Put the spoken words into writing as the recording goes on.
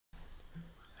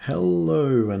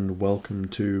Hello and welcome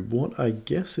to what I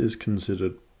guess is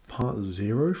considered part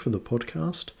 0 for the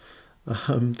podcast.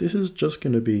 This is just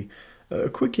going to be a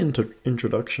quick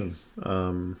introduction,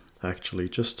 actually,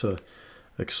 just to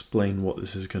explain what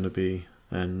this is going to be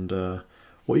and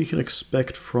what you can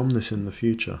expect from this in the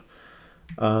future.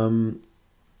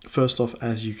 First off,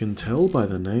 as you can tell by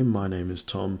the name, my name is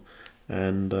Tom,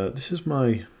 and this is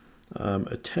my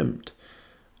attempt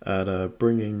at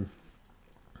bringing...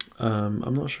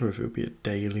 I'm not sure if it would be a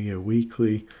daily, a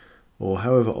weekly, or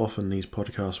however often these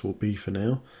podcasts will be for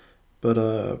now, but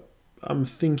I'm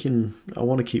thinking I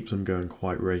want to keep them going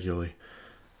quite regularly.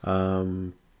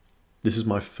 This is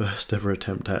my first ever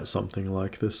attempt at something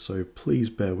like this, so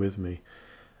please bear with me.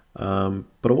 But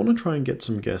I want to try and get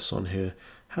some guests on here,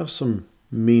 have some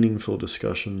meaningful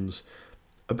discussions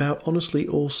about honestly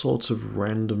all sorts of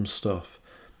random stuff.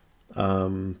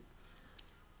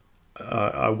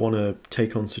 I want to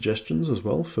take on suggestions as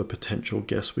well for potential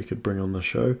guests we could bring on the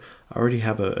show. I already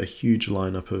have a huge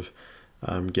lineup of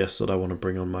guests that I want to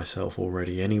bring on myself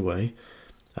already anyway.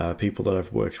 People that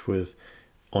I've worked with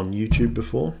on YouTube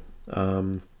before,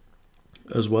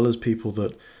 as well as people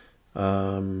that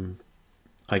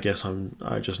I guess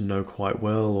I just know quite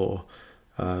well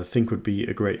or think would be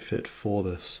a great fit for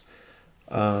this.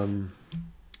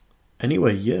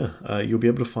 Anyway, you'll be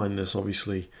able to find this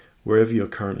obviously wherever you're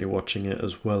currently watching it,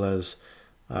 as well as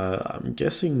I'm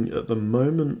guessing at the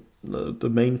moment the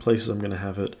main places I'm going to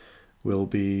have it will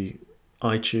be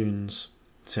iTunes,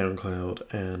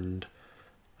 SoundCloud, and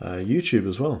YouTube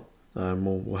as well.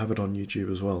 We'll have it on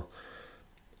YouTube as well,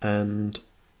 and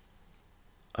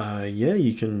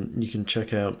you can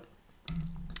check out.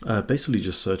 Basically,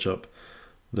 just search up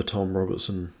the Tom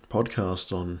Robertson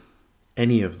podcast on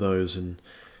any of those, and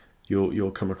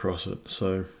you'll come across it.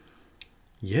 So.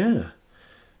 Yeah,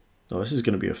 no, this is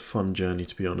going to be a fun journey,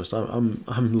 to be honest. I'm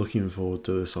looking forward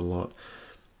to this a lot,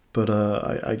 but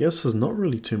I guess there's not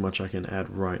really too much I can add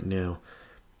right now,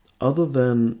 other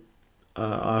than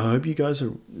I hope you guys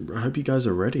are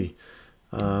ready.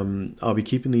 I'll be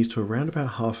keeping these to around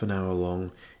about half an hour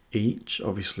long each.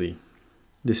 Obviously,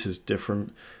 this is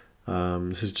different.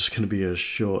 This is just going to be a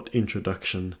short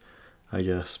introduction, I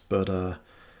guess. But I'm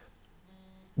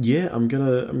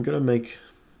gonna make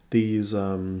these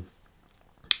a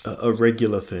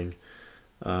regular thing.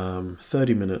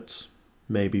 30 minutes,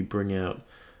 maybe bring out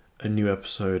a new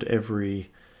episode every,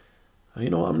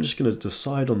 I'm just going to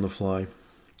decide on the fly,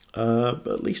 but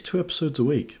at least 2 episodes a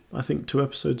week. I think 2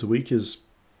 episodes a week is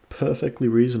perfectly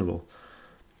reasonable.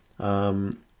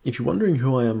 If you're wondering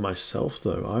who I am myself,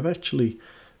 though, I've actually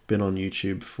been on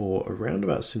YouTube for around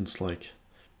about since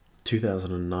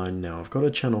 2009 now. I've got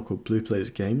a channel called Blue Plays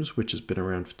Games, which has been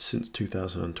around since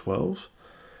 2012,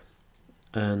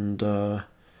 and I've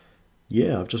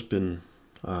just been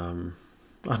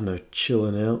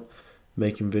chilling out,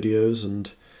 making videos,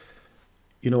 and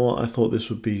you know what, I thought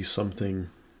this would be something,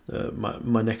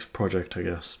 my next project, I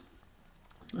guess.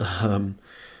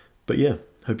 But yeah,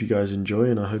 hope you guys enjoy,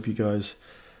 and I hope you guys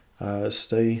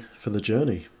stay for the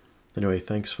journey. Anyway,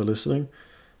 thanks for listening,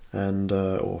 and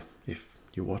or if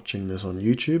you're watching this on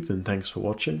YouTube, then thanks for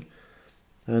watching,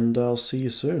 and I'll see you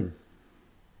soon.